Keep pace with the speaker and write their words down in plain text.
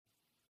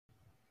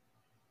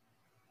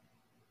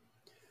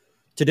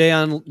Today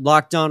on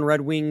Locked On Red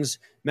Wings,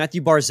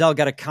 Matthew Barzal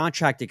got a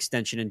contract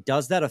extension, and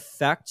does that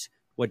affect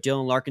what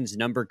Dylan Larkin's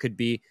number could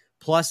be?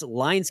 Plus,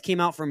 lines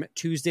came out from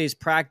Tuesday's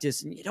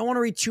practice, and you don't want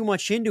to read too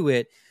much into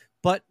it,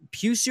 but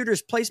Pius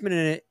Suter's placement in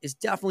it is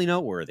definitely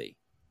noteworthy.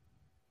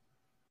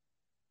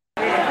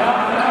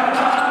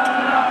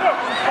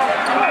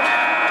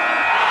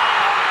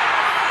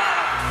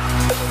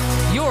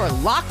 You're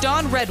Locked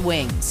On Red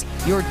Wings,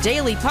 your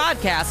daily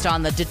podcast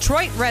on the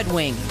Detroit Red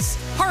Wings.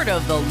 Part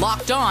of the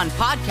Locked On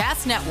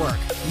Podcast Network,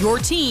 your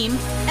team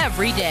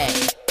every day.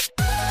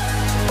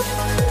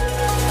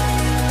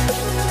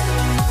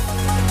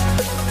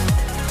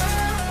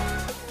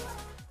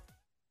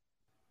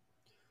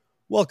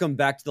 Welcome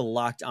back to the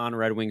Locked On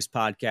Red Wings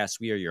podcast.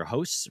 We are your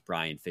hosts,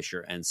 Brian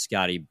Fisher and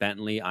Scotty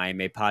Bentley. I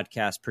am a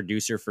podcast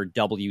producer for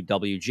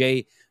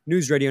WWJ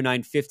News Radio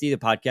 950. The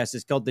podcast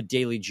is called The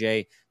Daily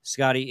J.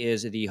 Scotty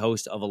is the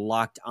host of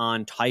Locked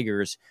On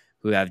Tigers,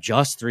 who have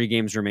just 3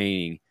 games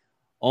remaining.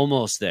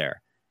 Almost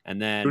there.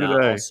 And then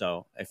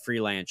also a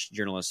freelance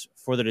journalist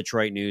for the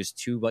Detroit News,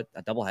 but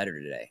a doubleheader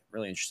today.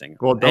 Really interesting.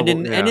 Well,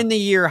 ending the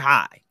year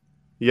high.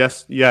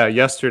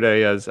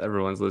 Yesterday as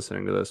everyone's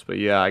listening to this. But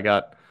yeah, I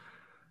got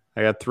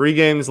 3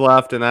 games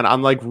left, and then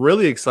I'm like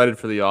really excited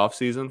for the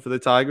offseason for the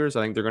Tigers.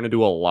 I think they're going to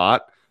do a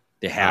lot.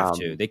 They have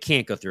to. They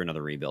can't go through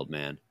another rebuild,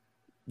 man.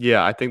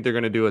 Yeah, I think they're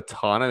going to do a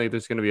ton. I think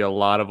there's going to be a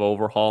lot of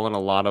overhaul and a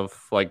lot of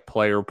like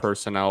player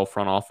personnel,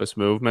 front office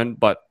movement,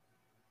 but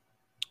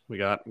we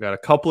got a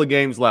couple of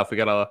games left. They've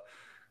been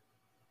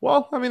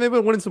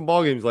winning some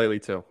ball games lately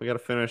too. We got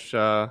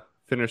to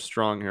finish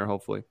strong here,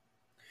 hopefully.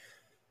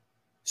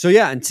 So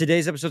yeah, and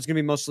today's episode is going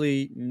to be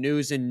mostly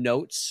news and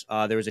notes.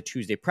 There was a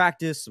Tuesday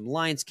practice. Some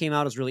lines came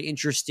out. It was really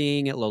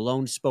interesting.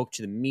 Lalone spoke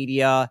to the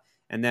media.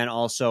 And then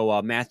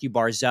also Matthew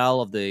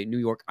Barzal of the New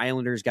York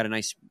Islanders got a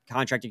nice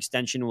contract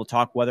extension. We'll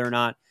talk whether or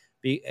not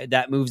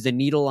that moves the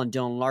needle on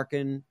Dylan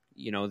Larkin.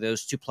 You know,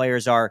 those two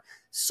players are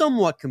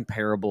somewhat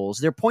comparables.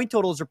 Their point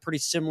totals are pretty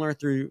similar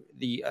through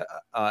the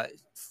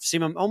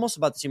almost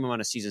about the same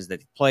amount of seasons that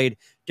they've played.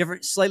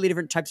 Slightly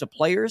different types of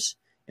players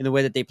in the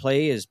way that they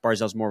play. Is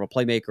Barzal's more of a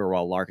playmaker,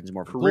 while Larkin's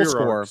more of a goal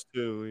scorer.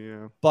 Too,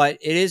 yeah. But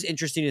it is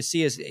interesting to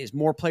see as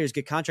more players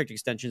get contract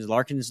extensions,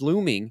 Larkin's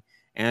looming,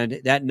 and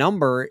that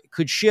number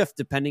could shift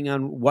depending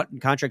on what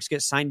contracts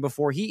get signed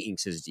before he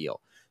inks his deal.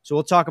 So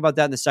we'll talk about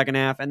that in the second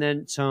half, and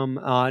then some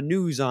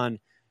news on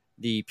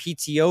the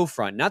PTO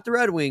front, not the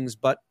Red Wings,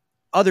 but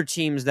other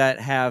teams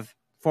that have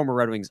former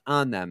Red Wings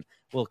on them.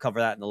 We'll cover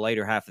that in the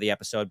later half of the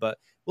episode, but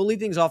we'll lead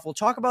things off. We'll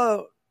talk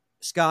about,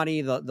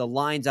 Scotty, the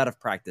lines out of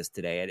practice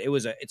today.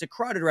 It's a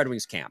crowded Red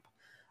Wings camp.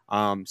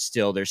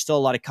 There's still a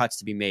lot of cuts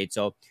to be made.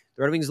 So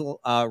the Red Wings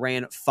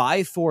ran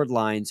 5 forward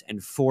lines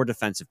and 4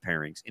 defensive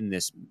pairings in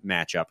this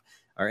matchup,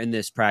 or in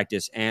this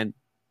practice. And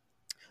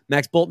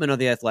Max Bultman of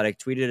The Athletic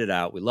tweeted it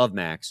out. We love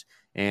Max.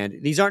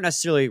 And these aren't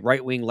necessarily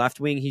right wing, left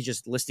wing. He's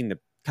just listing the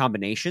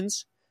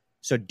combinations.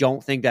 So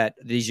don't think that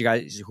these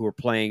guys who are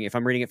playing, if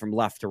I'm reading it from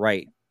left to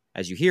right,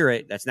 as you hear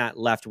it, that's not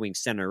left wing,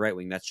 center, right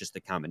wing. That's just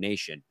the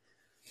combination.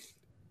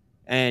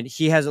 And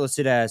he has it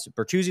listed as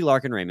Bertuzzi,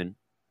 Larkin, Raymond.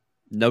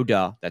 No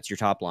duh. That's your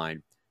top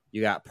line.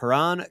 You got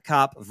Perron,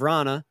 Kopp,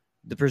 Vrana,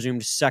 the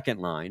presumed second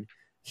line.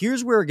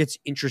 Here's where it gets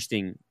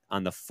interesting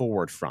on the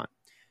forward front.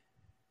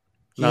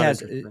 He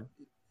has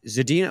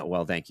Zadina.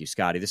 Well, thank you,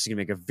 Scotty. This is going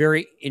to make a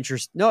very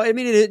interesting. No, I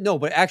mean, it is, no,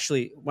 but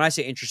actually, when I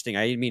say interesting,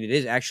 I mean, it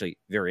is actually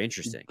very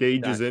interesting.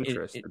 Gauges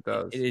interest. It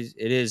does.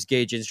 It is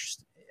gauge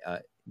interest,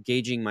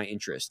 gauging my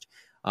interest.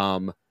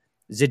 Zadina,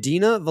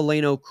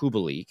 Veleno,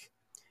 Kubalik,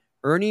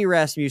 Ernie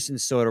Rasmussen,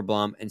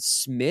 Soderblom, and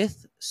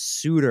Smith,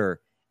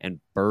 Suter, and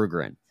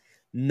Berggren.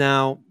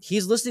 Now,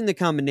 he's listing the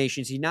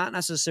combinations. He's not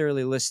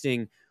necessarily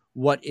listing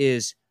what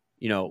is,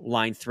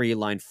 line 3,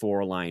 line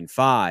 4, line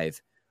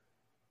 5.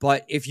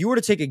 But if you were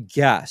to take a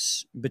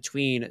guess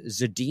between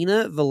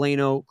Zadina,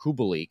 Veleno,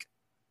 Kubalik,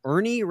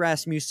 Ernie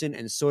Rasmussen,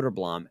 and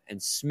Soderblom,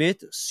 and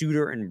Smith,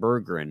 Suter, and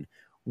Berggren,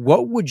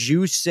 what would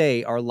you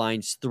say are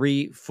lines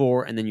 3,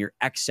 4, and then your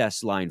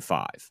excess line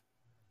 5?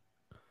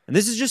 And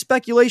this is just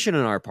speculation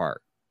on our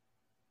part.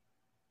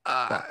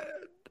 I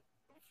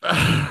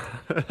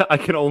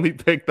can only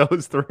pick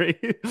those 3.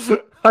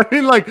 I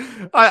mean, like,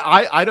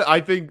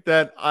 I think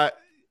that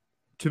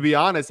to be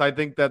honest, I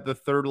think that the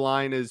third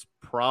line is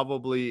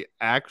probably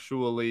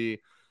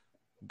actually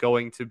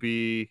going to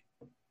be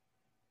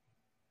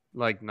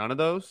like none of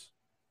those.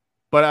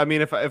 But I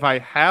mean, if I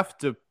have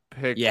to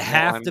pick,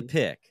 have to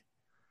pick.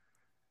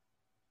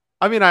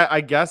 I mean,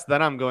 I guess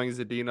then I'm going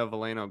Zadina,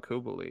 Veleno,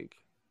 Kubalik.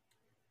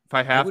 If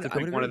I have to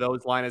pick one of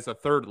those line as a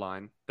third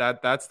line,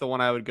 that's the one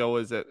I would go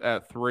as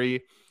at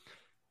 3.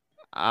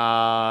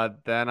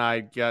 Then I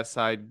guess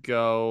I'd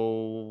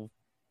go.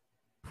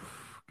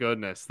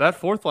 Goodness, that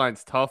fourth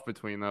line's tough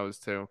between those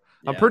two.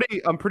 Yeah.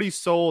 I'm pretty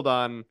sold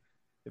on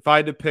if I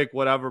had to pick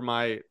whatever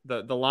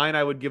the line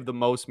I would give the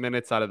most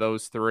minutes out of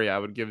those 3, I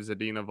would give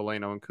Zadina,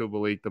 Veleno, and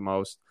Kubalik the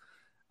most.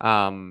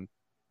 I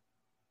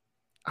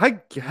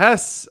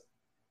guess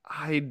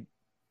I'd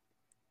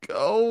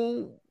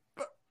go.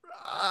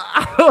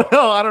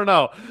 I don't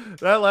know.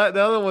 The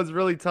other one's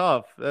really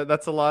tough.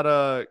 That's a lot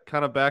of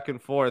kind of back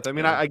and forth. I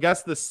mean, Yeah. I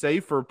guess the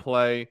safer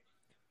play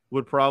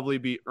would probably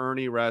be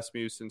Ernie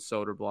Rasmussen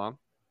Soderblom,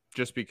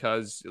 just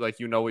because like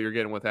what you're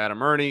getting with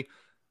Adam Ernie.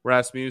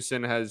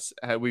 Rasmussen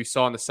we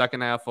saw in the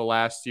second half of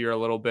last year a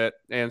little bit,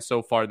 and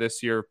so far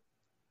this year,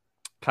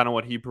 kind of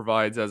what he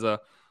provides as a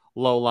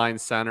low line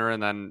center,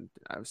 and then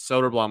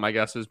Soderblom, I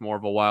guess, is more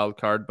of a wild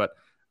card. But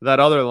that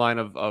other line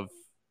of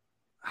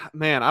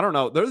man, I don't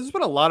know. There's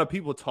been a lot of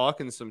people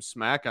talking some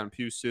smack on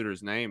Pius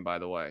Suter's name, by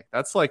the way.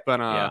 That's like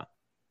been a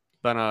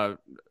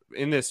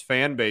in this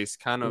fan base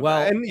kind of,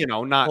 Well,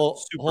 and not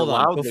super hold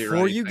on. loudly.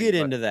 Before you get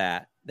into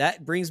that,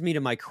 that brings me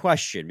to my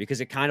question, because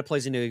it kind of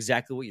plays into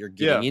exactly what you're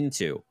getting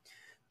into.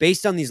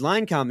 Based on these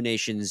line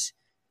combinations,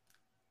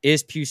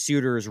 is Pius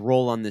Suter's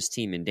role on this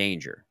team in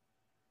danger?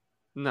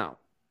 No.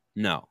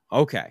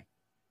 Okay.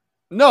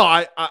 No,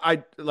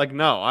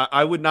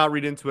 I would not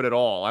read into it at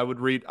all.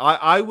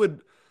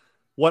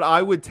 What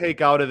I would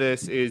take out of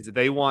this is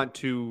they want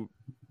to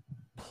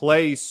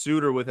play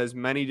Suter with as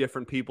many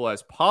different people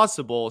as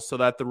possible so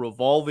that the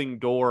revolving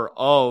door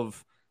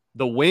of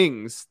the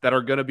wings that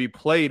are going to be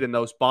played in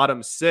those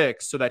bottom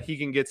six, so that he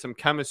can get some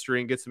chemistry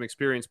and get some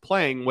experience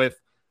playing with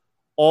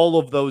all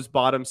of those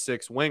bottom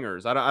six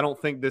wingers. I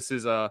don't think this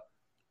is oh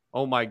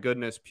my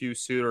goodness,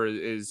 Pius Suter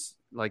is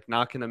like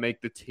not going to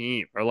make the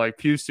team, or like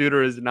Pius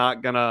Suter is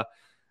not gonna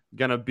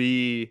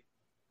be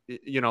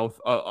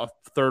a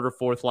third or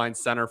fourth line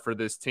center for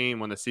this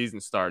team when the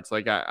season starts.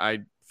 Like I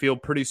feel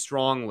pretty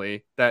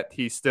strongly that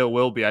he still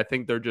will be. I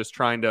think they're just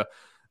trying to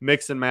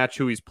mix and match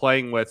who he's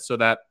playing with, so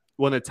that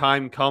when the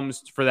time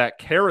comes for that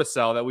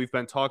carousel that we've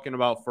been talking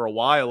about for a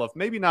while, of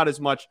maybe not as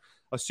much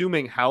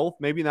assuming health,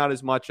 maybe not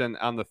as much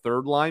on the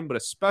third line, but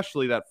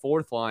especially that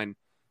fourth line,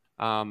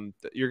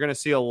 you're going to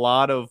see a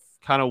lot of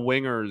kind of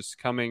wingers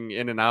coming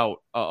in and out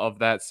of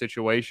that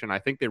situation. I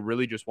think they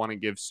really just want to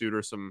give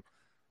Suter some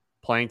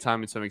playing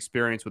time and some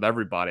experience with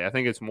everybody. I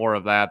think it's more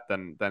of that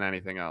than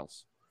anything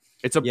else.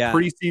 It's a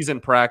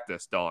preseason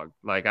practice, dog.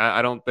 Like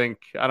I don't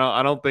think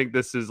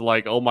this is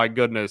like, oh my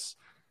goodness,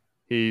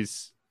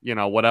 he's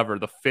whatever,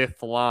 the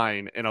fifth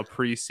line in a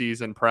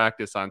preseason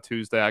practice on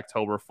Tuesday,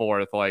 October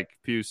 4th. Like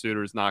Pius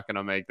Suter is not going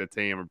to make the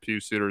team, or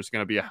Pius Suter is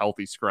going to be a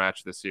healthy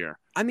scratch this year.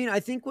 I mean, I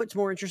think what's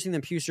more interesting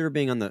than Pius Suter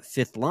being on the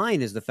fifth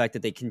line is the fact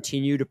that they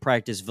continue to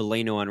practice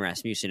Veleno and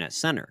Rasmussen at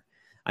center.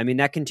 I mean,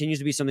 that continues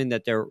to be something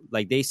that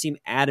they seem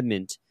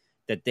adamant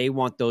that they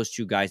want those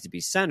two guys to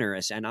be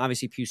centers. And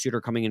obviously Pius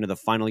Suter, coming into the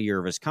final year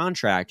of his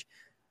contract,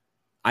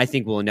 I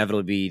think will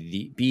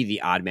inevitably be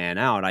the odd man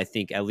out. I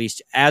think, at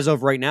least as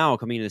of right now,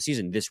 coming into the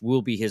season, this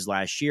will be his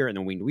last year in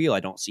the winged wheel. I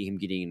don't see him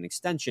getting an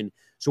extension.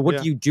 So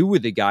what do you do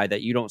with the guy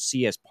that you don't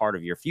see as part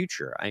of your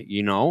future?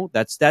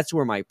 That's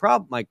where my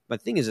problem, my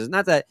thing is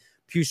not that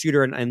Pius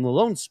Suter, and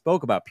Lalonde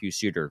spoke about Pius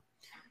Suter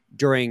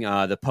during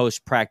the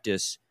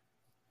post-practice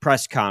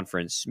press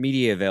conference,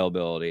 media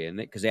availability, and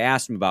because they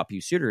asked him about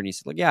Pius Suter, and he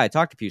said, like, yeah, I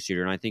talked to Pius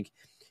Suter, and I think,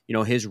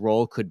 his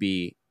role could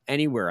be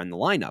anywhere in the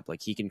lineup.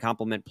 Like, he can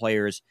complement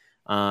players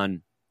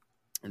on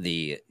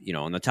the,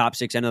 on the top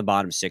six and the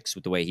bottom six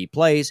with the way he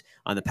plays,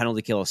 on the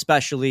penalty kill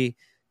especially.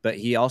 But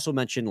he also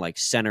mentioned like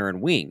center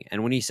and wing.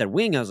 And when he said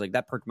wing, I was like,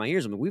 that perked my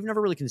ears. I mean, we've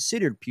never really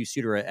considered Pius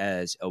Suter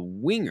as a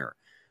winger.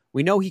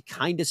 We know he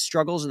kind of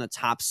struggles in the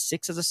top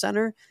six as a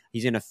center.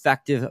 He's an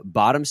effective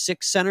bottom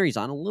six center. He's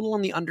on a little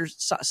on the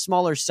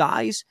smaller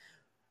size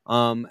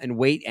and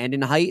weight and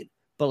in height,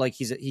 but like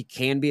he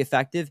can be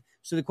effective.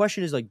 So the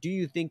question is, like, do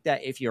you think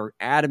that if you're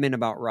adamant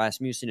about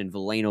Rasmussen and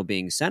Veleno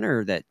being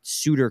center, that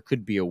Suter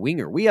could be a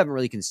winger? We haven't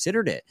really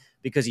considered it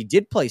because he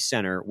did play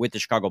center with the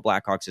Chicago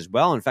Blackhawks as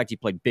well. In fact, he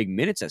played big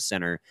minutes at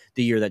center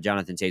the year that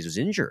Jonathan Toews was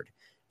injured.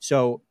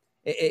 So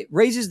it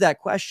raises that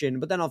question.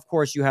 But then, of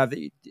course, you have,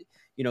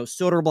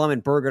 Soderblom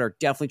and Berggren are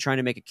definitely trying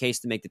to make a case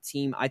to make the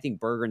team. I think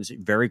Berggren's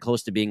very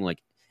close to being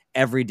like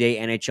everyday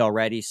NHL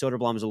ready.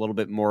 Soderblom is a little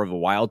bit more of a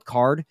wild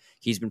card.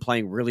 He's been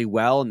playing really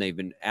well, and they've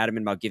been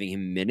adamant about giving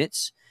him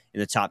minutes in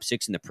the top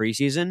six in the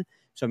preseason.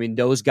 So, I mean,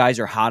 those guys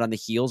are hot on the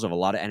heels of a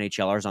lot of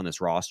NHLers on this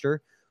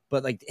roster.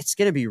 But, like, it's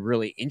going to be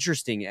really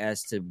interesting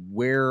as to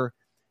where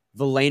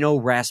Veleno,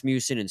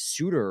 Rasmussen, and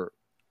Suter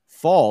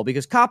fall,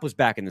 because Kopp was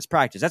back in this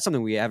practice. That's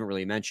something we haven't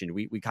really mentioned.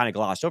 We kind of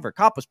glossed over.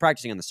 Kopp was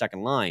practicing on the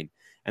second line,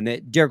 and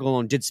that Derek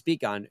Lalonde did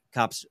speak on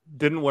Kopp's.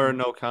 Didn't wear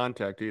no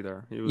contact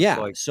either. He was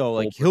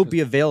he'll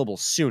be available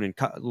soon, and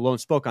Lalonde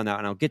spoke on that,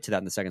 and I'll get to that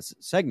in the second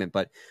segment.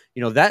 But,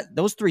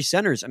 those three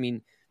centers, I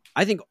mean,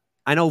 I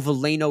know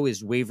Veleno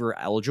is waiver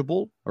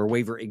eligible, or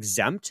waiver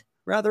exempt,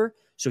 rather,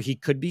 so he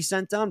could be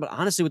sent down. But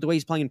honestly, with the way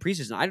he's playing in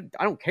preseason,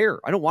 I don't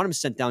care. I don't want him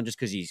sent down just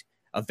because he's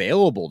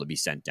available to be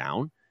sent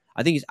down.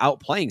 I think he's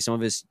outplaying some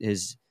of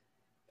his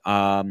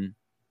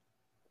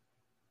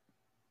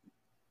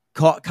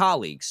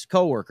colleagues,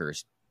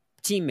 coworkers,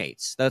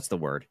 teammates. That's the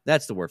word.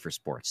 That's the word for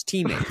sports.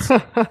 Teammates.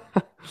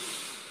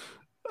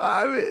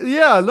 I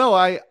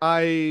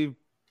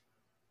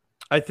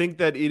think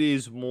that it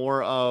is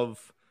more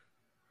of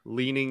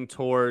leaning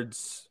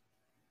towards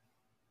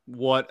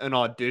what an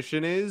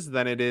audition is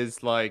than it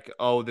is like,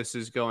 oh, this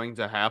is going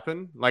to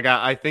happen. Like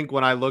I think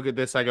when I look at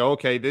this, I go,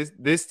 okay,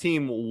 this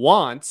team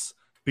wants,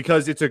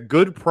 because it's a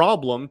good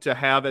problem to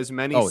have as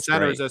many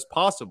centers as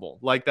possible.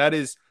 Like that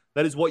is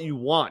what you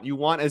want. You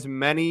want as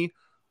many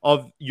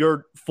of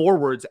your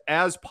forwards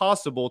as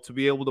possible to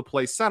be able to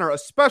play center,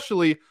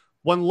 especially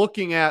when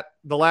looking at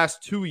the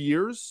last 2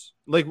 years.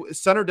 Like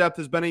center depth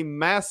has been a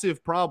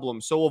massive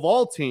problem. So of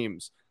all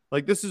teams,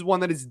 like this is one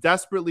that is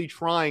desperately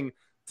trying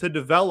to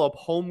develop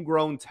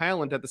homegrown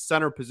talent at the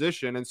center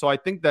position. And so I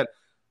think that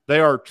they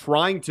are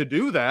trying to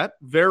do that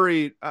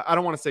very, I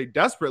don't want to say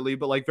desperately,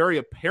 but like very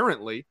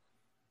apparently.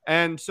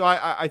 And so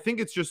I think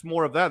it's just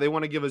more of that. They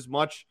want to give as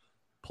much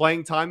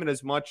playing time and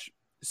as much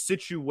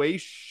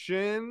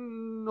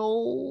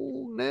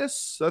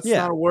situationalness. That's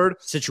not a word.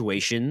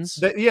 Situations.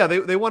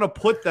 They want to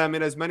put them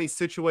in as many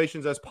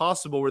situations as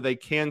possible where they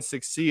can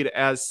succeed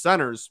as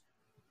centers.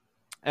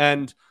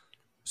 And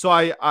so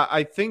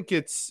I think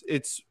it's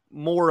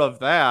more of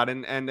that.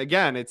 And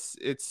again,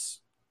 it's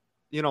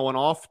an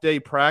off day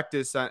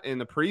practice in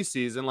the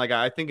preseason. Like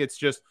I think it's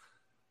just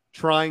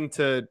trying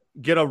to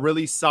get a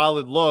really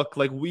solid look.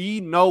 Like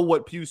we know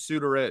what Pius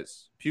Suter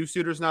is. Pius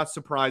Suter's not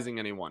surprising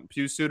anyone.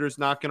 Pius Suter's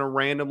not going to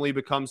randomly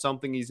become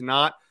something he's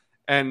not.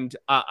 And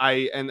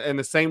in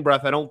the same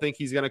breath, I don't think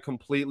he's going to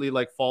completely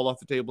like fall off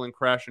the table and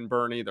crash and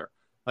burn either.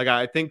 Like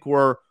I think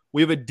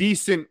we have a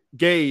decent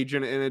gauge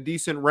and a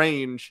decent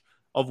range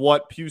of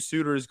what Pius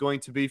Suter is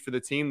going to be for the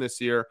team this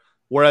year.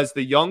 Whereas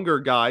the younger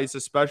guys,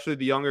 especially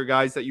the younger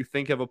guys that you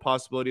think have a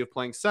possibility of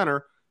playing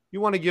center,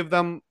 you want to give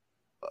them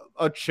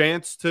a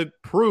chance to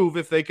prove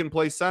if they can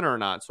play center or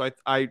not. So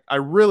I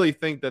really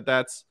think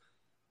that's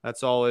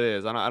all it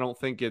is. I don't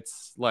think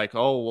it's like,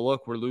 oh, well,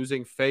 look, we're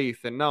losing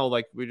faith. And no,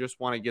 like we just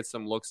want to get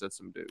some looks at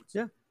some dudes.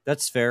 Yeah,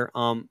 that's fair.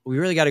 We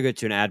really got to go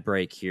to an ad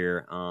break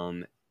here.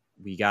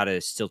 We got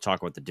to still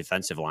talk about the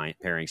defensive line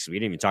pairings. We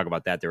didn't even talk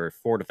about that. There were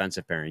 4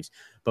 defensive pairings.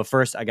 But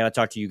first, I got to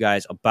talk to you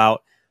guys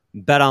about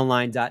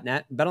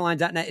BetOnline.net.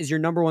 BetOnline.net is your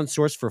number one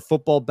source for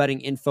football betting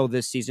info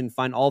this season.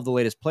 Find all of the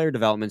latest player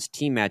developments,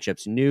 team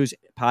matchups, news,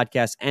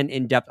 podcasts, and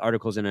in-depth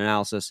articles and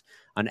analysis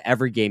on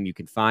every game you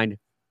can find.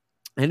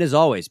 And as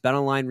always,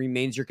 BetOnline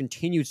remains your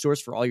continued source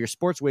for all your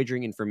sports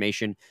wagering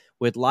information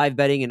with live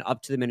betting and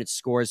up-to-the-minute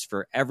scores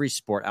for every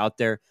sport out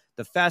there.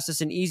 The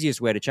fastest and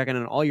easiest way to check in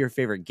on all your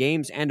favorite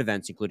games and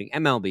events, including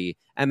MLB,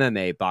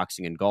 MMA,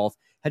 boxing, and golf.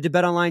 Head to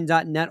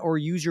BetOnline.net or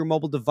use your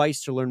mobile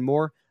device to learn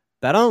more.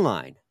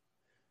 BetOnline,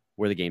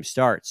 where the game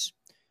starts.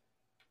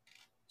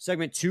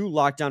 Segment 2,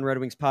 Locked On Red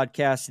Wings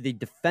podcast, the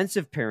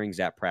defensive pairings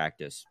at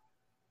practice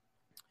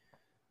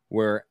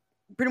were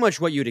pretty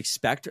much what you'd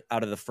expect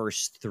out of the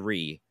first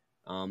 3.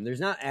 There's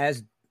not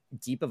as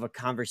deep of a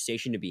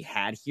conversation to be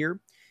had here.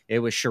 It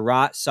was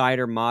Sherratt,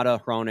 Seider,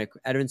 Mata, Hronek,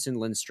 Edvinsson,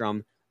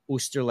 Lindstrom,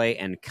 Oosterley,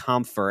 and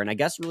Kampfer. And I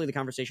guess really the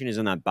conversation is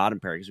on that bottom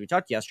pair, because we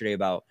talked yesterday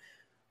about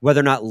whether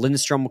or not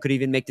Lindstrom could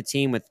even make the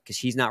team because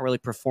he's not really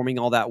performing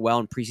all that well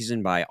in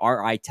preseason by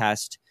our eye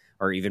test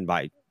or even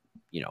by,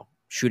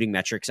 shooting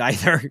metrics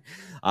either.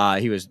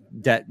 He was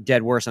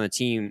dead worse on the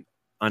team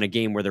on a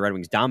game where the Red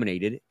Wings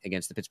dominated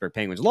against the Pittsburgh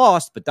Penguins,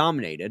 lost, but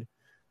dominated.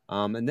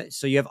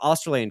 So you have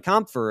Oosterley and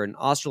Kampfer, and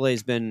Oosterley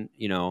has been,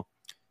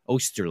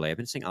 Oosterley. I've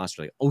been saying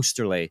Oosterley.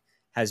 Oosterley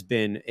has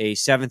been a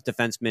 7th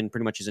defenseman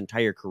pretty much his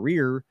entire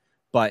career,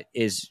 but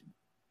is,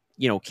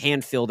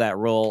 can fill that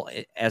role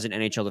as an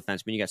NHL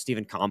defenseman. You got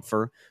Steven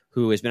Kampfer,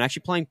 who has been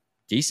actually playing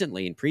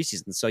decently in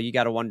preseason. So you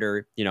got to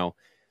wonder,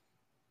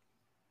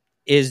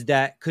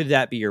 could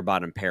that be your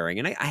bottom pairing?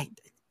 And I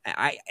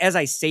as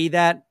I say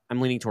that,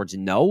 I'm leaning towards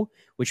no,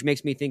 which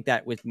makes me think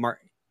that with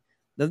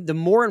the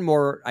more and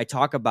more I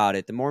talk about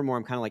it, the more and more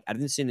I'm kind of like,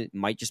 Edvinsson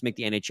might just make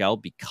the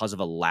NHL because of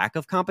a lack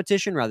of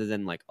competition rather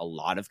than like a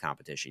lot of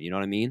competition. You know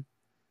what I mean?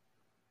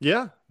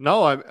 Yeah,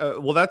 no,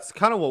 well, that's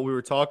kind of what we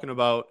were talking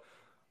about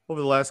over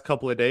the last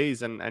couple of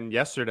days and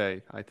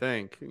yesterday. I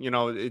think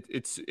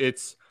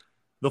it's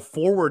the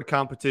forward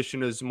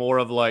competition is more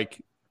of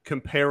like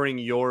comparing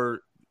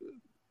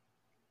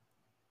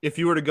if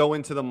you were to go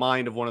into the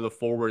mind of one of the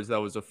forwards that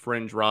was a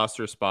fringe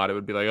roster spot, it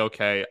would be like,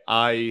 okay,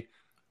 I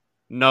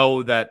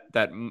know that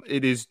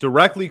it is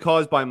directly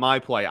caused by my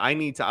play. I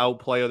need to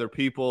outplay other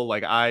people.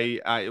 Like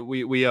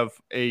we have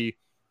a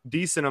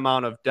decent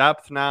amount of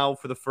depth now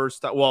for the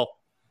first time. Well,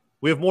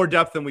 we have more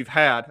depth than we've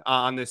had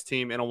on this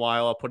team in a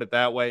while. I'll put it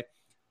that way.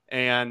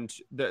 And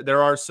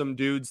there are some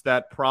dudes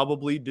that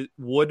probably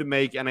would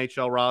make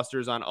NHL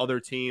rosters on other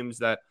teams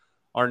that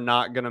are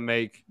not going to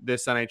make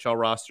this NHL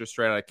roster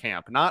straight out of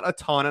camp. Not a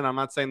ton, and I'm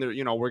not saying that,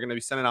 we're going to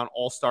be sending out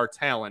all-star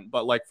talent,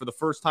 but like for the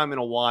first time in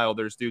a while,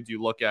 there's dudes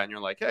you look at and you're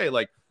like, hey,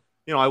 like,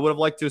 I would have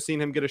liked to have seen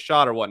him get a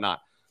shot or whatnot.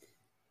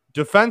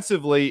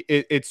 Defensively,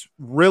 it's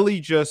really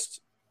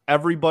just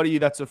everybody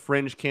that's a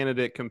fringe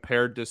candidate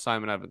compared to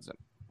Simon Edvinsson.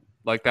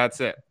 Like, that's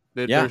it.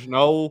 There's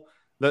no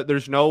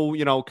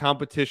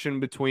competition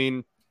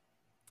between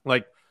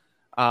like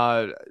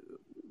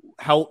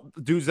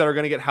dudes that are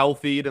going to get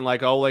healthied and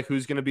like, oh, like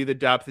who's going to be the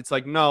depth. It's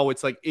like, no,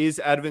 it's like,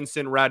 is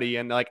Edvinsson ready?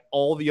 And like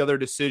all the other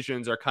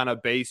decisions are kind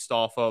of based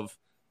off of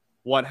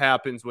what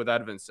happens with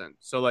Edvinsson.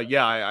 So like,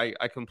 yeah,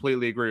 I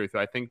completely agree with you.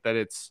 I think that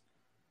it's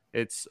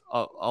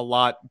a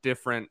lot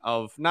different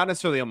of not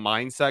necessarily a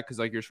mindset, because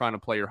like you're trying to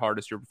play your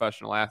hardest, you're a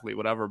professional athlete,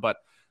 whatever. But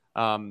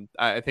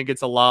I think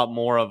it's a lot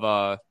more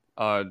of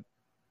a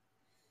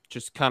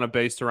just kind of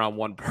based around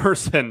one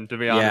person, to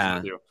be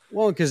honest with you.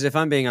 Well, because if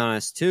I'm being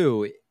honest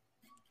too,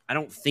 I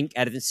don't think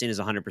Edvinsson is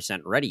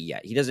 100% ready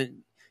yet. He doesn't,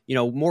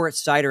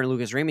 Moritz Seider and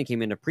Lucas Raymond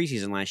came into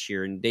preseason last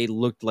year and they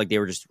looked like they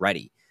were just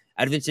ready.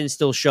 Edvinsson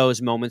still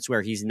shows moments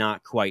where he's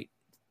not quite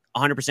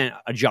 100%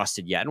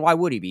 adjusted yet. And why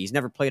would he be? He's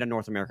never played on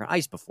North American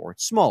ice before.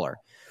 It's smaller.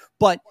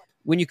 But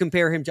when you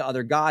compare him to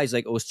other guys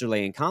like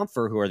Osterley and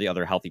Kampfer, who are the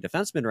other healthy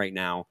defensemen right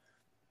now,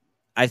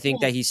 I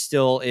think that he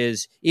still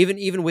is,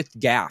 even with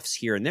gaffes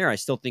here and there, I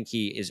still think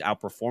he is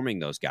outperforming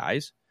those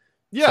guys.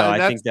 Yeah, so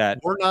I think that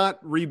we're not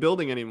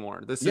rebuilding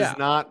anymore. This is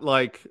not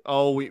like,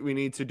 oh, we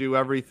need to do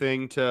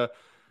everything to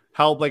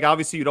help. Like,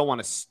 obviously, you don't want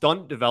to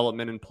stunt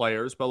development in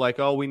players, but like,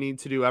 oh, we need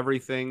to do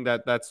everything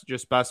that's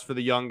just best for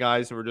the young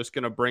guys, and we're just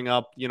going to bring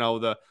up,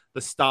 the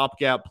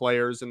stopgap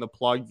players and the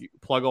plug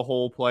a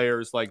hole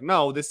players. Like,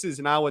 no, this is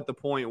now at the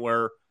point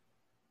where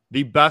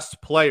the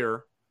best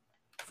player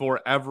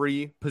for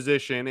every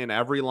position in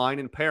every line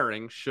and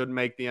pairing should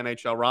make the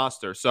NHL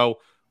roster. So,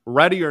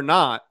 ready or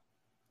not,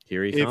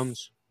 here he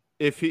comes.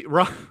 If he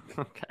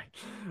okay,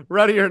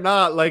 ready or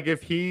not, like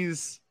if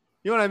he's,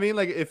 you know what I mean?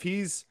 Like if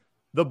he's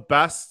the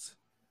best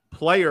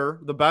player,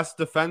 the best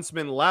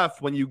defenseman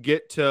left when you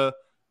get to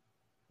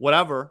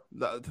whatever,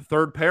 the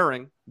third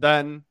pairing,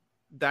 then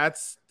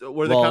that's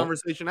where the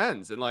conversation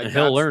ends. And like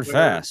he'll learn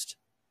fast.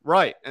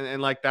 Right.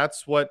 And like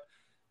that's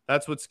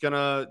what's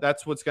gonna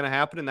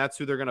happen, and that's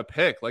who they're gonna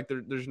pick. Like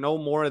there's no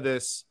more of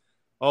this,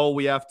 oh,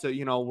 we have to,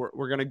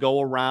 we're gonna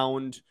go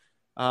around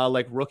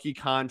like rookie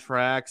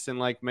contracts and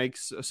like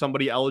makes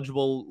somebody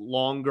eligible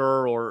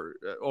longer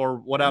or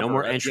whatever. No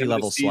more entry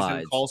level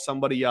slides. Call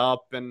somebody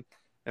up and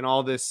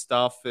all this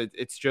stuff.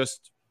 It's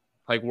just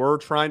like we're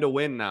trying to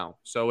win now.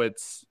 So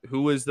it's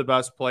who is the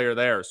best player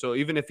there. So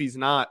even if he's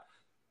not,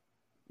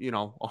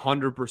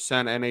 100%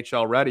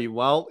 NHL ready,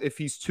 well, if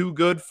he's too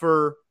good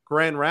for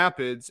Grand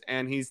Rapids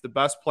and he's the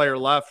best player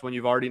left when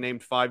you've already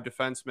named 5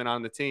 defensemen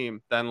on the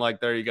team, then like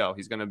there you go.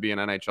 He's going to be an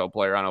NHL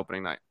player on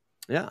opening night.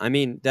 Yeah, I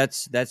mean,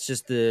 that's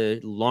just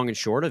the long and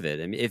short of it.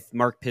 I mean, if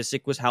Mark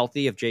Pysyk was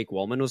healthy, if Jake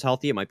Wollman was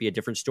healthy, it might be a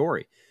different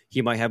story.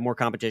 He might have more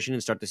competition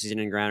and start the season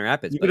in Grand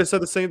Rapids. You could have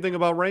said the same thing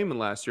about Raymond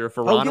last year. If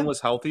Verano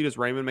was healthy, does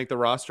Raymond make the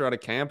roster out of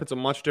camp? It's a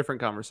much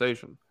different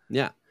conversation.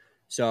 Yeah.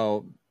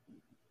 So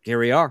here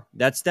we are.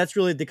 That's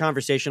really the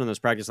conversation on those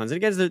practice lines.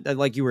 And again,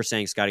 like you were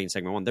saying, Scotty, in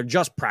segment 1, they're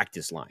just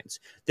practice lines.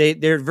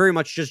 They're very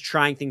much just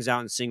trying things out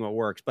and seeing what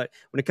works. But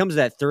when it comes to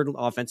that third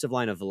offensive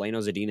line of Veleno,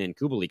 Zadina, and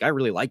Kubalik, I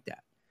really like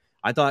that.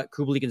 I thought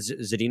Kubalik and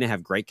Zadina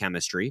have great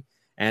chemistry,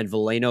 and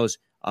Veleno's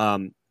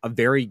a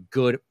very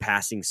good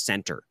passing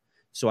center.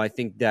 So I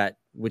think that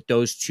with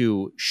those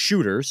two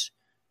shooters,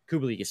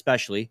 Kubalik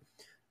especially,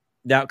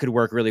 that could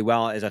work really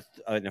well as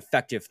an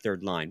effective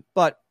third line.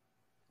 But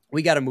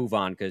we got to move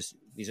on because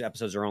these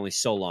episodes are only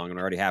so long and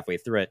we're already halfway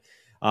through it.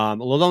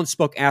 Lalonde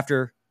spoke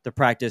after the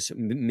practice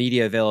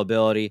media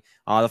availability.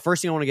 The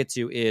first thing I want to get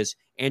to is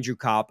Andrew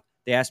Kopp.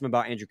 They asked him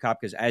about Andrew Kopp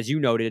because, as you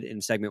noted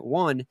in segment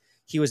 1,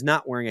 he was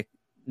not wearing a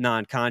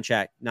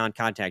non-contact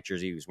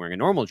jersey. He was wearing a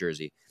normal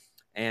jersey,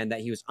 and that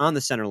he was on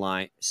the center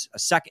line,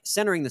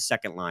 centering the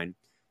second line.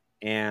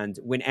 And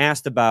when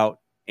asked about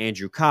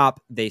Andrew Kopp,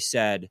 they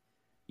said,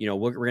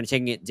 we're going to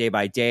take it day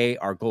by day.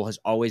 Our goal has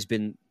always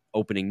been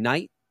opening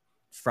night,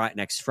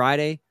 next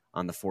Friday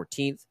on the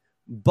 14th,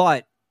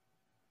 but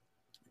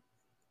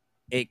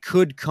it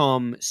could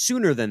come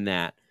sooner than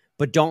that,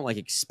 but don't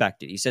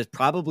expect it. He says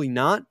probably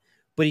not,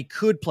 but he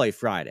could play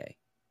Friday.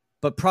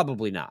 But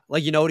probably not.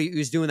 He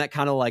was doing that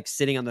kind of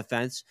sitting on the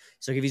fence.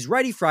 So if he's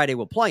ready Friday,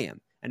 we'll play him.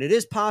 And it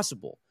is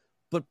possible,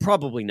 but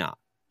probably not.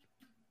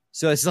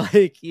 So it's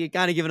you're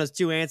kind of giving us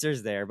two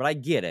answers there, but I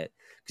get it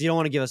because you don't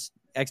want to give us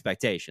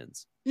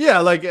expectations.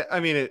 Yeah,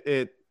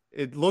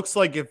 it looks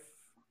like if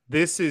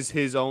this is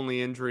his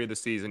only injury of the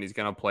season, he's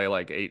going to play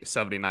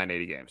 79,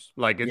 80 games.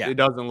 It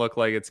doesn't look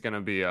like it's going to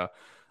be a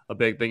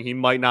big thing. He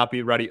might not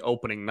be ready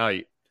opening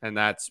night, and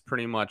that's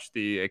pretty much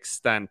the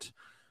extent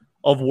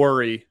of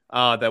worry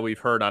that we've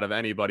heard out of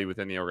anybody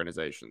within the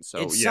organization. So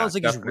it sounds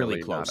like he's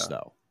really close,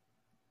 though.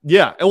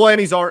 Yeah, well, and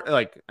he's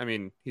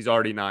already he's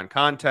already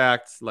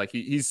non-contact.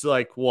 He's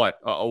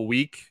a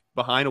week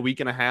behind, a week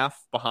and a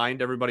half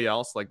behind everybody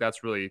else.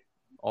 That's really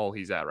all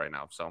he's at right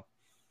now. So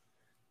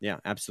yeah,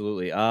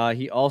 absolutely.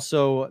 He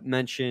also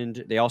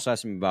mentioned they also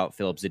asked him about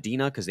Filip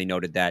Zadina because they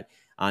noted that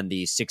on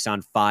the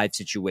 6-on-5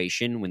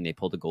 situation when they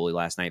pulled the goalie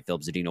last night,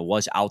 Filip Zadina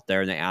was out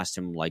there, and they asked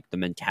him the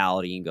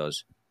mentality, and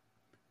goes,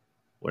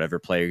 whatever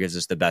player gives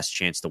us the best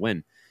chance to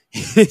win.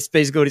 It's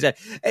basically what he said.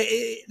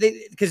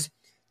 Because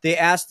they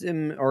asked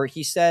him, or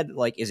he said,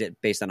 is it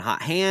based on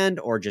hot hand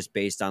or just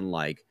based on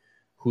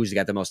who's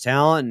got the most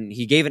talent? And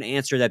he gave an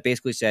answer that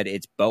basically said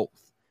it's both.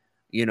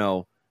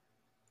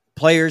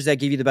 players that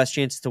give you the best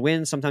chance to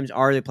win sometimes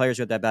are the players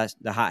with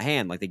the hot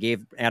hand. Like they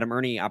gave Adam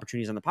Ernie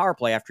opportunities on the power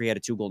play after he had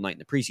a 2-goal night in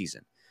the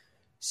preseason.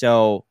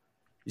 So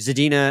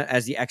Zadina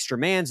as the extra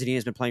man,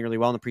 Zadina's been playing really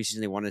well in the preseason.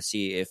 They wanted to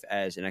see if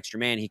as an extra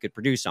man he could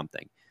produce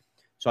something.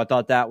 So I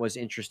thought that was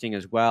interesting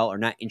as well, or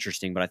not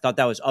interesting, but I thought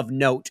that was of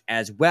note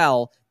as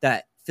well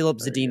that Filip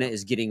Zadina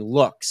is getting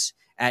looks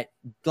at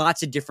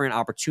lots of different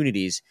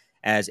opportunities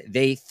as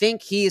they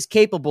think he is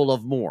capable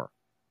of more.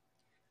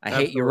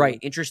 You're right.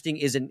 Interesting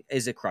is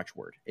a crutch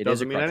word. It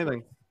doesn't mean anything.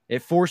 Word.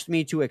 It forced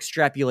me to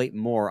extrapolate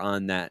more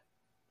on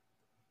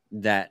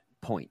that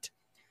point.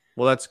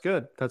 Well, that's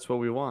good. That's what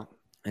we want.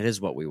 It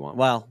is what we want.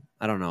 Well,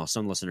 I don't know.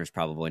 Some listeners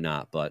probably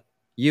not, but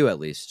you at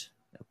least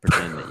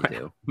pretend that you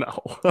do. No,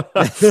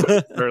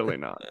 certainly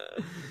not.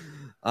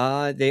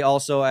 They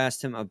also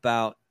asked him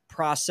about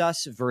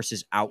process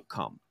versus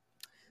outcome.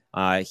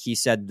 He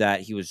said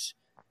that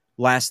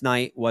last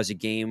night was a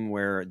game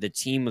where the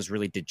team was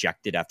really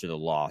dejected after the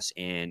loss.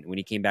 And when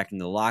he came back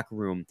into the locker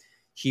room,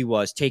 he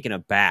was taken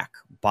aback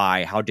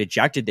by how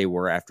dejected they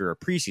were after a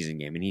preseason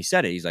game. And he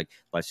said it. He's like,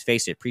 let's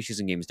face it,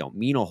 preseason games don't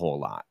mean a whole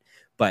lot.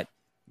 But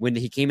when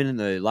he came in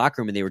the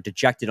locker room and they were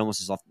dejected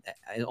almost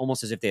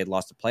as if they had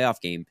lost a playoff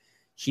game,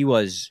 he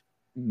was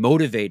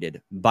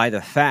motivated by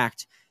the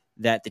fact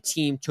that the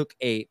team took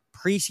a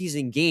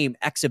preseason game,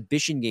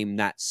 exhibition game,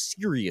 not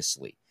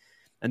seriously.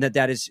 And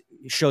that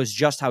shows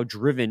just how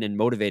driven and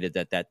motivated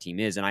that team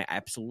is. And I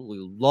absolutely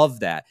love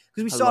that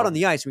because we saw it on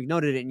the ice. We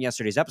noted it in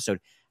yesterday's episode,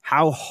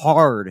 how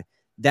hard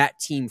that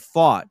team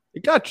fought.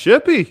 It got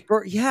chippy.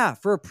 For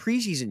a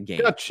preseason game.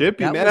 It got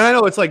chippy, man. And I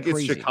know it's like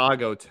crazy. It's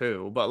Chicago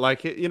too, but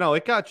like,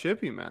 it got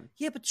chippy, man.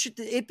 Yeah, but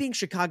it being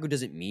Chicago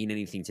doesn't mean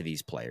anything to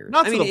these players.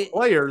 Not to the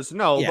players,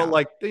 no. Yeah. But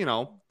like,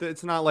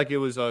 it's not like it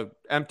was a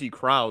empty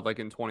crowd like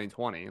in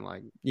 2020.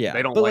 Like,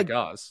 they don't like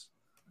us.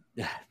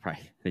 Yeah,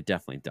 right. They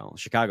definitely don't.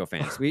 Chicago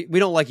fans, we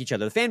don't like each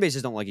other. The fan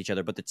bases don't like each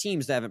other, but the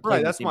teams that haven't played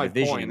in the same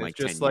division in like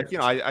 10 years. Like,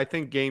 I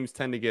think games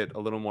tend to get a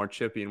little more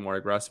chippy and more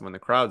aggressive when the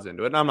crowd's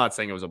into it. And I'm not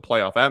saying it was a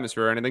playoff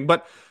atmosphere or anything,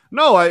 but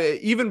no,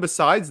 even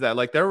besides that,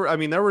 like there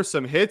were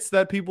some hits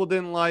that people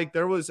didn't like.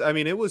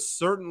 It was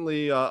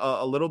certainly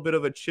a little bit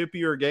of a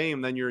chippier game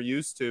than you're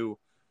used to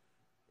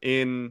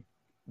in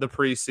the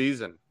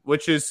preseason,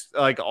 which is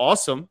like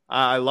awesome.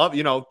 I love,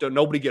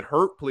 nobody get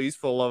hurt, please,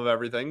 for the love of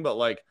everything, but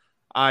like,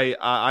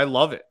 I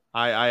love it.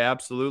 I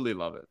absolutely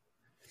love it.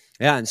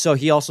 Yeah. And so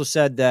he also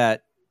said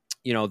that,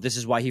 this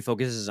is why he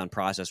focuses on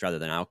process rather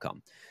than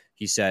outcome.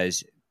 He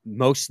says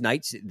most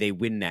nights they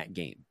win that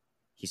game.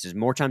 He says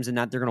more times than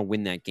not, they're going to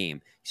win that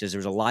game. He says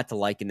there's a lot to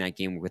like in that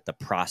game with the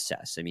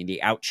process. I mean, they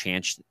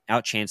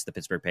outchanced the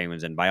Pittsburgh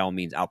Penguins and by all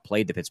means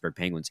outplayed the Pittsburgh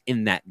Penguins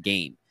in that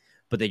game,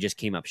 but they just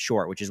came up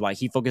short, which is why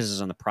he focuses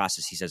on the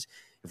process. He says,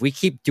 if we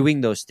keep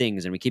doing those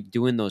things and we keep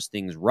doing those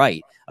things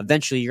right,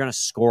 eventually you're going to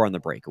score on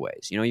the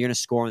breakaways. You're going to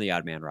score on the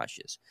odd man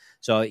rushes.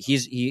 So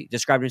he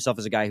described himself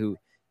as a guy who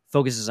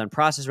focuses on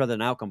process rather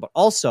than outcome, but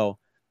also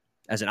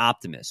as an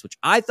optimist, which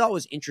I thought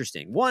was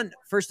interesting. One,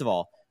 first of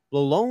all,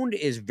 Lalonde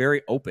is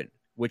very open,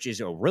 which is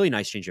a really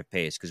nice change of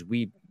pace because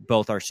we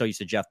both are so used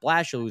to Jeff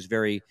Blashill, who's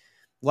very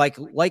like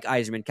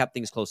Yzerman, kept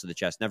things close to the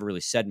chest, never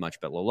really said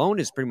much, but Lalonde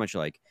is pretty much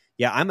like,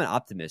 yeah, I'm an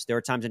optimist. There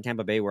were times in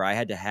Tampa Bay where I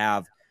had to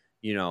have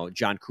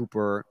John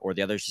Cooper or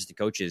the other assistant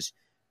coaches,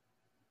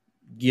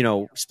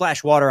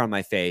 splash water on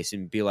my face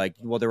and be like,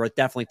 well, there were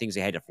definitely things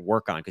they had to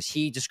work on because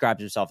he described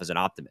himself as an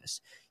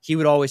optimist. He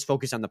would always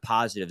focus on the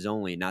positives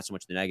only, not so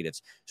much the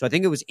negatives. So I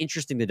think it was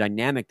interesting, the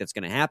dynamic that's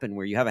going to happen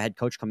where you have a head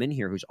coach come in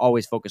here who's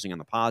always focusing on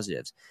the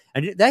positives.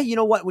 And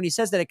that, when he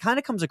says that, it kind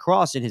of comes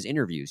across in his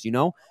interviews,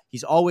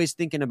 he's always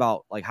thinking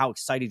about like how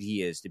excited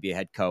he is to be a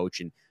head coach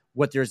and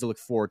what there is to look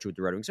forward to with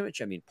the Red Wings,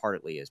 which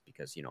partly is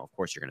because, of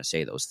course you're going to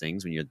say those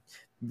things when you're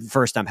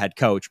first time head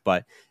coach,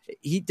 but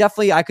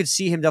I could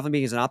see him definitely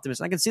being as an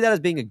optimist. I can see that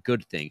as being a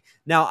good thing.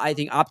 Now, I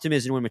think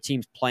optimism when a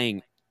team's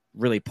playing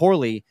really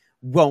poorly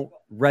won't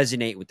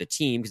resonate with the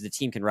team because the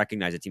team can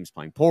recognize the team's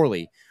playing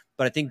poorly,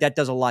 but I think that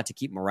does a lot to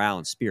keep morale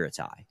and spirits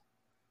high.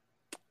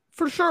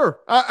 For sure.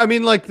 I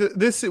mean, like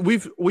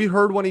we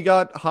heard when he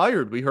got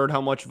hired, we heard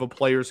how much of a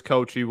player's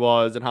coach he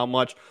was and how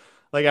much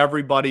like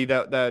everybody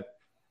that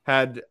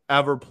had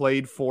ever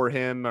played for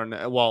him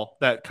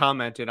that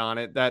commented on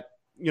it, that,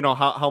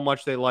 how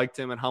much they liked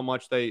him and how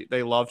much they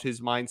loved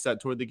his mindset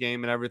toward the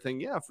game and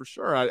everything. Yeah, for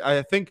sure.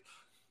 I think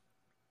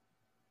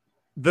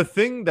the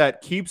thing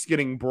that keeps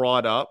getting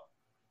brought up,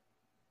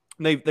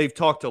 they've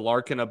talked to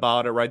Larkin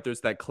about it, right?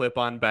 There's that clip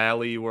on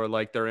Bally where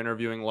like they're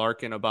interviewing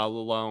Larkin about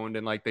Lalonde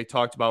and like they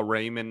talked about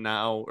Raymond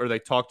now, or they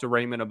talked to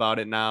Raymond about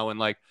it now. And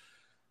like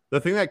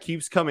the thing that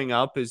keeps coming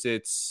up is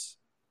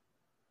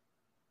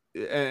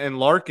and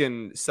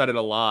Larkin said it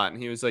a lot,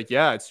 and he was like,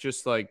 yeah, it's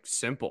just like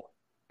simple.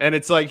 And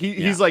it's like,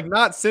 he's like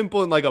not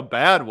simple in like a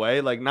bad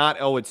way, like not,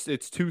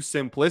 it's too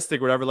simplistic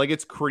or whatever. Like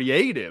it's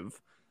creative,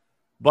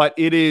 but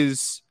it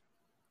is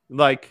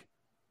like,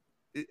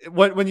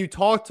 when you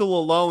talk to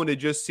Lalonde, it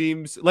just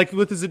seems like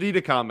with the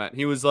Zadina comment,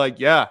 he was like,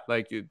 yeah,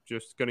 like you're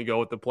just going to go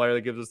with the player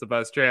that gives us the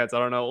best chance. I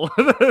don't know.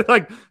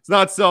 Like it's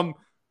not some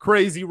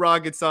crazy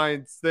rocket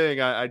science thing.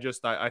 I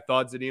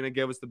thought Zadina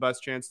gave us the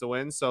best chance to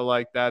win. So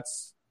like,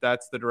 that's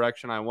the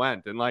direction I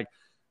went. And like,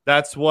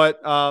 that's what,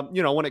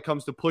 when it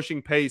comes to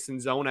pushing pace and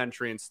zone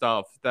entry and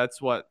stuff,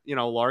 that's what,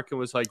 Larkin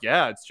was like,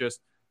 yeah, it's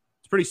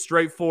pretty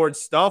straightforward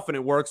stuff and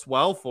it works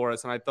well for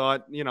us. And I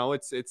thought,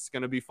 it's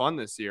going to be fun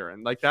this year.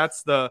 And like,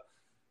 that's the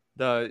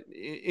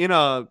in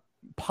a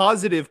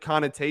positive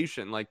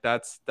connotation, like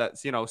that's,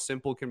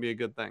 simple can be a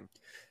good thing.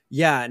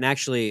 Yeah. And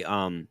actually,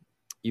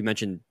 you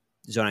mentioned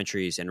zone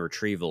entries and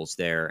retrievals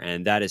there.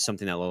 And that is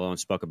something that Lalonde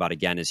spoke about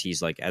again, is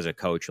he's like, as a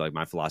coach, like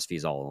my philosophy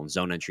is all on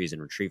zone entries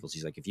and retrievals.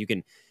 He's like, if you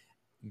can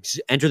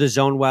enter the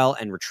zone well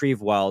and retrieve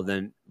well,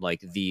 then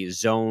like the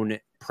zone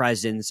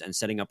presence and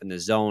setting up in the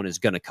zone is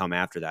going to come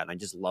after that. And I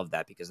just love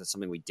that because that's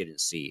something we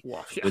didn't see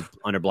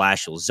under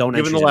Blashill. Zone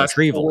entries and retrievals.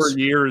 Given the last 4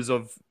 years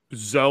of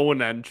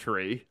zone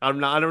entry, I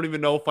don't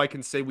even know if I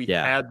can say we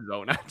had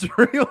zone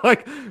entry.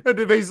 Like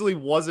it basically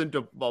wasn't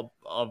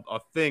a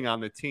thing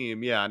on the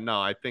team. Yeah,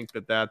 no, I think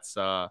that's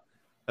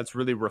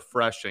really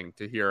refreshing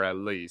to hear. At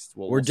least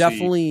we'll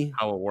definitely see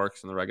how it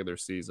works in the regular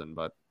season,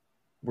 but.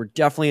 We're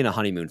definitely in a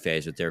honeymoon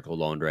phase with Derek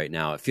Lalonde right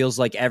now. It feels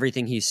like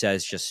everything he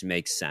says just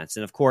makes sense.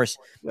 And of course,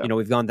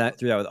 we've gone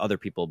through that with other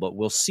people, but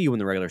we'll see when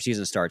the regular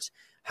season starts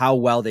how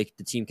well the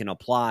team can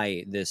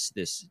apply this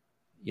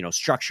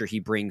structure he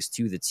brings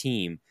to the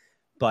team.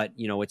 But,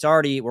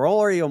 we're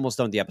already almost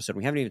done with the episode.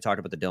 We haven't even talked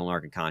about the Dylan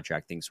Larkin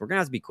contract thing, so we're going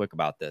to have to be quick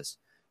about this.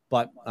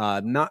 But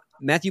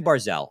Matthew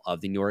Barzal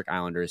of the New York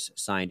Islanders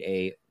signed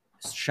a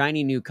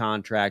shiny new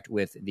contract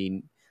with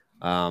the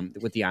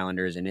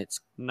Islanders, and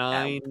it's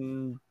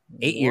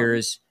 8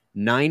 years,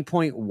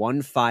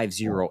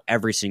 9.150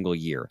 every single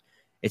year.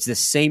 It's the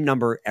same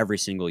number every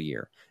single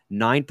year,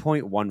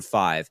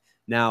 9.15.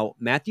 Now,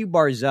 Matthew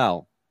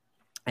Barzal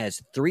has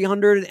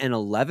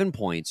 311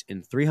 points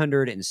in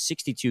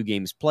 362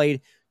 games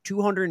played.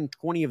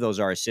 220 of those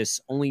are assists.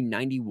 Only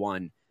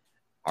 91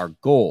 are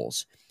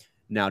goals.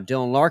 Now,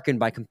 Dylan Larkin,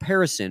 by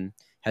comparison,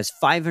 has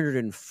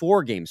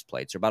 504 games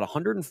played. So about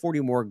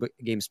 140 more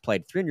games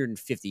played,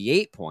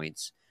 358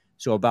 points.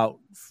 So about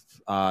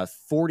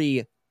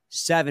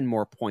 47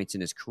 more points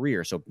in his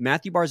career. So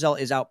Matthew Barzal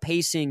is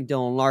outpacing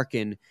Dylan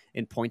Larkin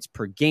in points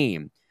per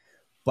game.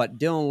 But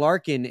Dylan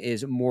Larkin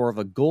is more of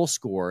a goal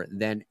scorer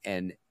than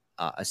a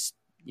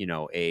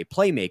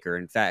playmaker.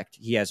 In fact,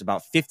 he has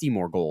about 50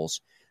 more goals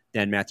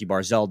than Matthew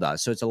Barzal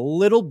does. So it's a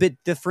little bit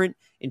different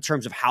in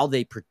terms of how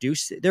they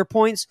produce their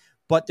points,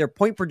 but their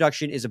point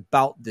production is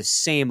about the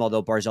same,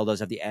 although Barzal does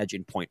have the edge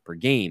in point per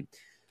game.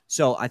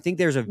 So I think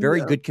there's a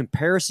very good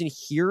comparison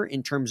here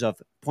in terms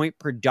of point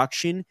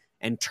production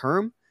and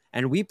term.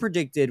 And we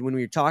predicted when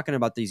we were talking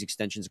about these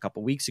extensions a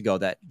couple weeks ago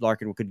that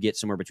Larkin could get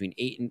somewhere between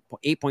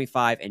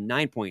 8.5 and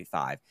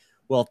 9.5.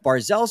 Well, if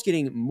Barzal's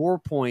getting more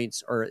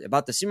points or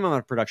about the same amount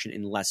of production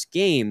in less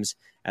games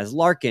as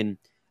Larkin,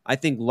 I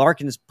think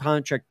Larkin's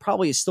contract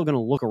probably is still going to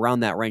look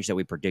around that range that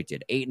we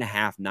predicted,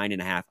 8.5,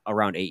 9.5,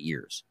 around 8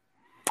 years.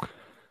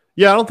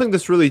 Yeah, I don't think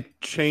this really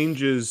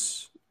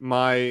changes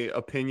my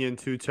opinion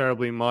too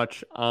terribly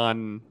much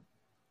on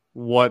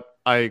what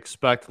I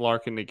expect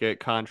Larkin to get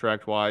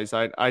contract-wise.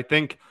 I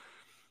think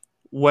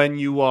when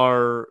you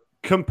are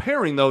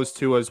comparing those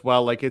two as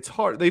well, like it's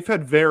hard. They've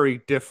had very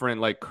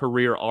different like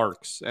career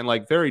arcs and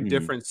like very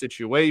different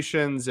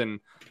situations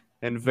and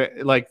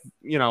like,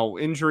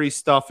 injury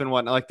stuff and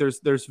whatnot. Like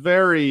there's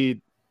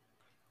very,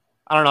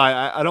 I don't know.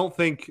 I don't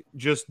think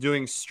just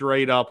doing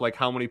straight up like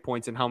how many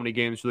points and how many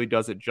games really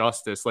does it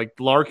justice. Like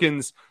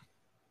Larkin's,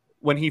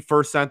 when he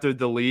first entered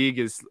the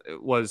league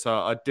was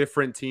a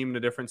different team in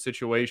a different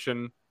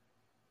situation.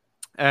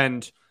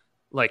 And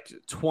like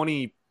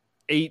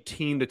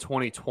 2018 to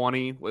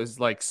 2020 was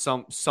like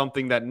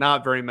something that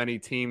not very many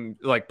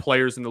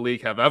players in the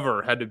league have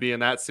ever had to be in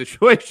that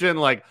situation.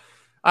 Like,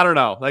 I don't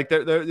know. Like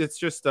it's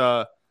just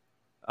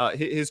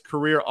his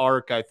career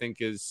arc, I think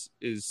is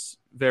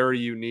very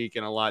unique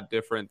and a lot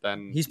different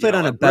than he's played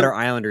on a better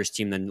Islanders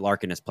team than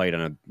Larkin has played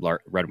on a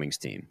Red Wings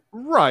team.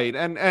 Right.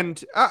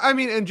 And I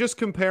mean, and just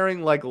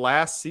comparing like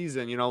last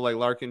season, like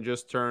Larkin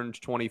just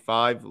turned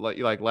 25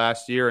 like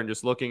last year, and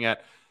just looking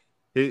at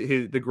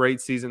the great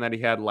season that he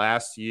had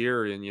last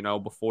year and,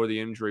 before the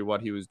injury,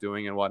 what he was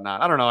doing and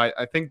whatnot. I don't know.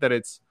 I think that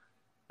it's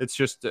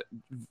just a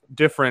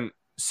different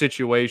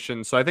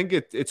situation. So I think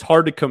it's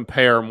hard to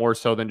compare more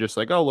so than just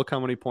like, oh, look how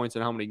many points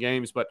and how many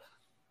games. But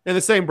in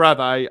the same breath,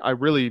 I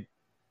really,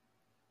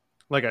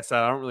 like I said,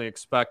 I don't really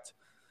expect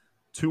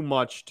too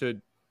much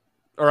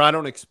I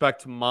don't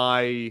expect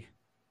my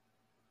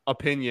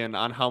opinion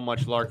on how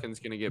much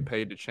Larkin's going to get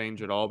paid to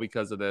change at all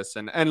because of this.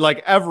 And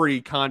like every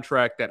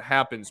contract that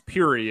happens,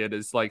 period,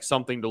 is like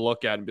something to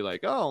look at and be like,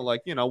 oh,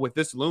 like, with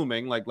this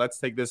looming, like, let's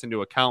take this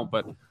into account.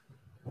 But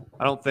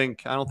I don't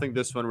think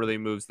this one really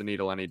moves the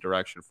needle any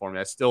direction for me.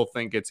 I still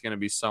think it's going to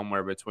be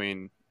somewhere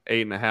between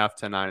 8.5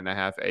 to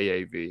 9.5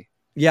 AAV.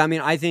 Yeah. I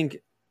mean, I think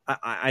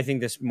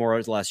this more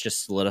or less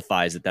just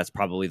solidifies that that's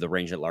probably the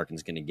range that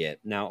Larkin's going to get.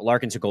 Now,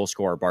 Larkin's a goal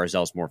scorer.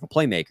 Barzal's more of a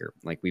playmaker.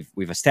 Like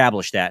we've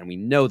established that and we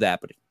know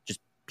that, but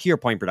just pure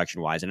point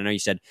production wise. And I know you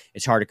said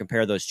it's hard to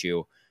compare those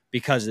two,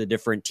 because of the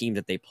different teams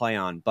that they play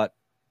on. But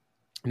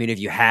I mean, if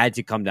you had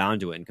to come down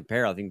to it and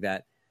compare, I think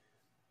that,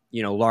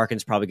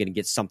 Larkin's probably going to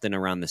get something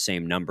around the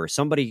same number.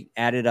 Somebody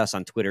added us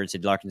on Twitter and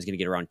said Larkin's going to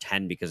get around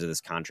 10 because of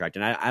this contract.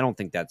 And I don't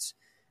think that's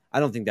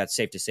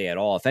safe to say at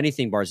all. If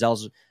anything,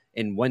 Barzell's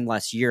in one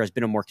less year has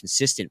been a more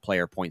consistent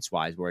player points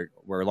wise,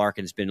 where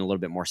Larkin's been a little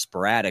bit more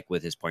sporadic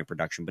with his point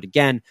production. But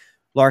again,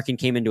 Larkin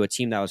came into a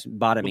team that was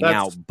bottomed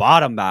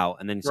out,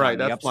 and then right.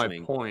 The that's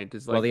upswing. My point.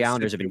 Is like well, the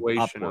Islanders have been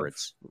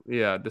upwards.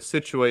 The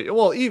situation.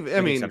 Well, even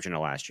I mean, exception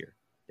of last year,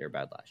 they were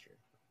bad last year.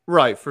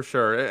 Right, for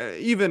sure.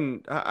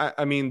 Even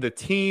I mean, the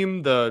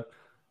team, the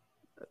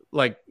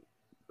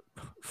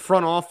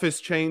front office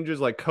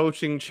changes, like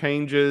coaching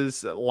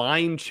changes,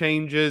 line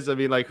changes. I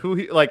mean, like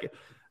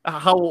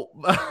how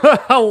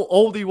how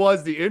old he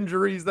was, the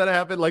injuries that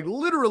happened, like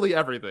literally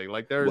everything.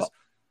 Like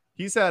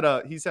he's had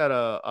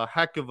a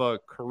heck of a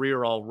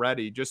career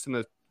already, just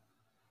in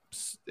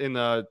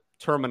the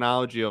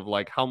terminology of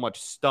like how much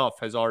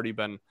stuff has already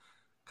been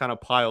kind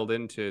of piled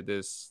into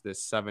this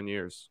 7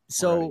 years.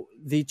 So already.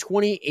 The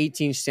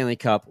 2018 Stanley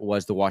Cup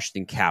was the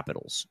Washington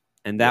Capitals,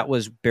 and that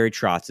was Barry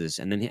Trotz's.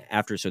 And then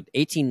so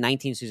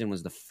 18-19 season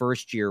was the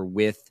first year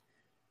with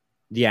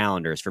the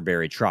Islanders for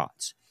Barry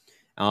Trotz.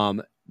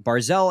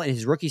 Barzell in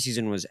his rookie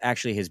season was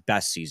actually his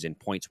best season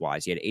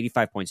points-wise. He had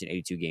 85 points in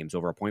 82 games,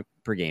 over a point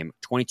per game,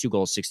 22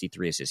 goals,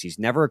 63 assists. He's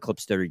never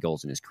eclipsed 30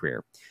 goals in his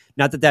career.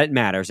 Not that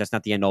matters. That's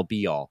not the end-all,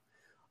 be-all.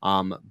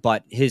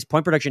 But his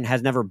point production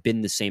has never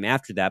been the same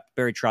after that.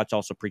 Barry Trotz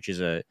also preaches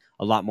a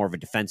lot more of a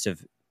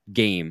defensive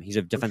game. He's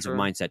a defensive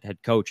mindset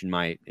head coach, in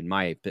my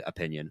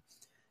opinion.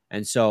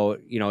 And so,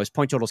 his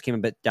point totals came a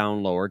bit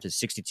down lower to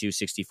 62,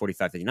 60,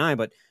 45, 59,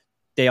 but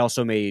they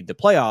also made the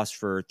playoffs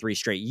for 3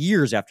 straight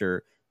years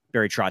after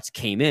Barry Trotz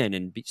came in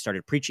and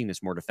started preaching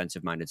this more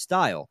defensive-minded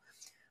style.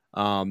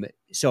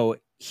 So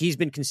he's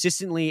been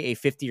consistently a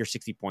 50 or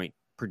 60-point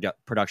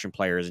production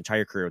player his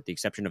entire career, with the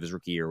exception of his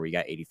rookie year where he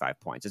got 85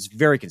 points. It's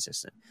very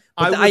consistent.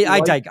 But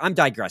I'm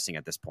digressing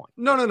at this point.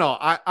 No.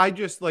 I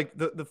just like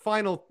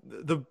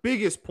the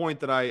biggest point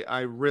that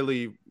I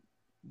really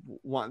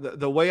want,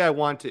 the way I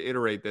want to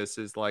iterate this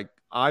is like,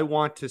 I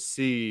want to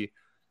see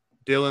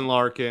Dylan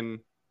Larkin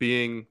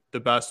being the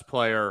best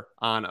player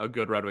on a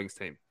good Red Wings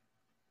team.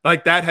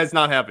 Like, that has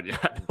not happened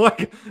yet.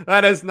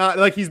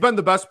 He's been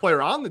the best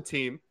player on the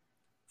team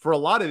for a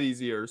lot of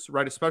these years,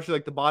 right? Especially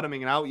like the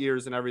bottoming and out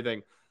years and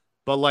everything.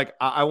 But like,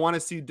 I want to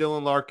see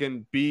Dylan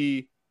Larkin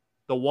be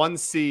the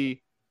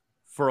 1C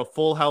for a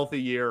full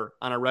healthy year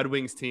on a Red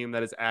Wings team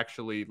that is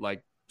actually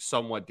like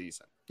somewhat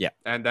decent. Yeah.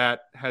 And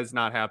that has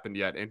not happened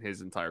yet in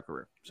his entire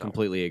career. So.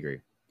 Completely agree.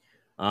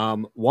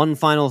 One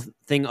final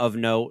thing of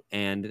note,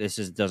 and this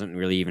doesn't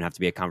really even have to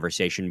be a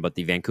conversation, but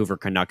the Vancouver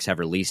Canucks have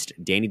released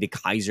Danny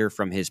DeKeyser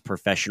from his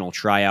professional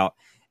tryout.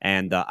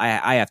 And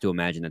I have to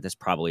imagine that that's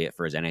probably it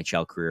for his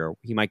NHL career.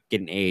 He might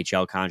get an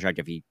AHL contract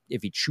if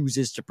he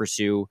chooses to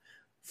pursue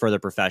further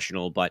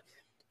professional. But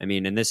I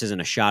mean, and this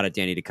isn't a shot at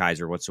Danny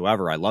DeKeyser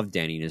whatsoever. I love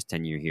Danny in his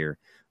tenure here,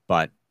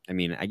 but I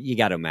mean, you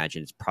got to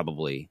imagine it's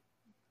probably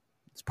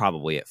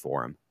it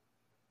for him.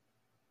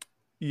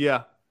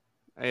 Yeah,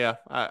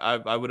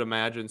 I would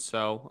imagine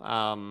so.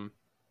 I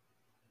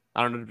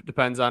don't know. It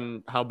depends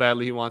on how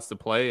badly he wants to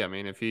play. I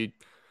mean, if he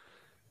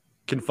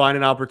can find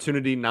an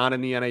opportunity not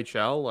in the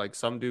NHL, like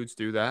some dudes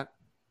do that,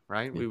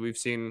 right? Yeah. We've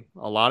seen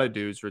a lot of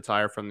dudes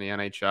retire from the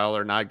NHL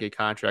or not get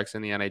contracts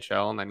in the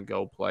NHL and then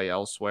go play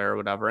elsewhere or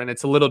whatever. And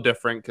it's a little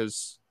different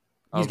because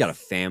he's got a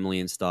family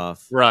and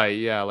stuff. Right,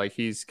 yeah. Like,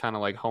 he's kind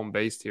of like home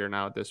based here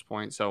now at this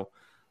point. So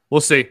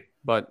we'll see.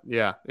 But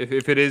yeah,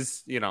 if it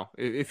is,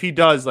 if he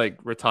does like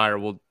retire,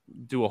 we'll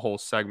do a whole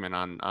segment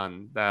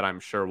on that. I'm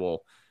sure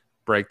we'll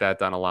break that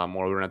down a lot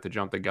more. We're gonna have to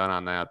jump the gun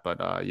on that,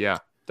 but yeah,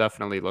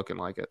 definitely looking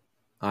like it.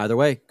 Either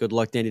way, good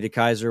luck, Danny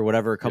DeKeyser,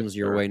 whatever comes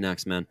your way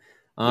next, man.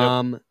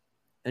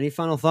 Any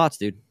final thoughts,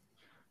 dude?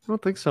 I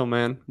don't think so,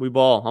 man. We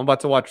ball. I'm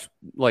about to watch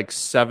like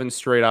 7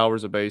 straight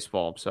hours of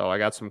baseball, so I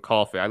got some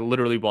coffee. I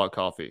literally bought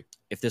coffee.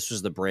 If this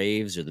was the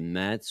Braves or the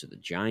Mets or the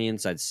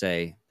Giants, I'd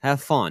say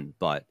have fun,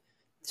 but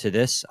to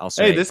this, I'll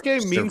say, hey, this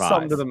game means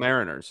something to the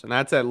Mariners, and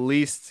that's at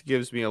least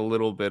gives me a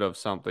little bit of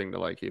something to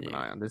like keep an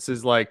eye on. This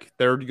is like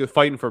they're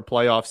fighting for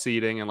playoff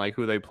seeding and like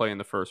who they play in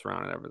the first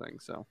round and everything.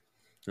 So,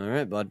 all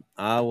right, bud.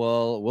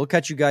 We'll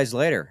catch you guys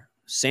later.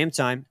 Same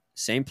time,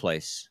 same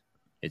place.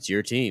 It's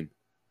your team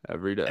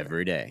every day.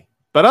 Every day.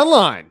 Bet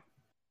online.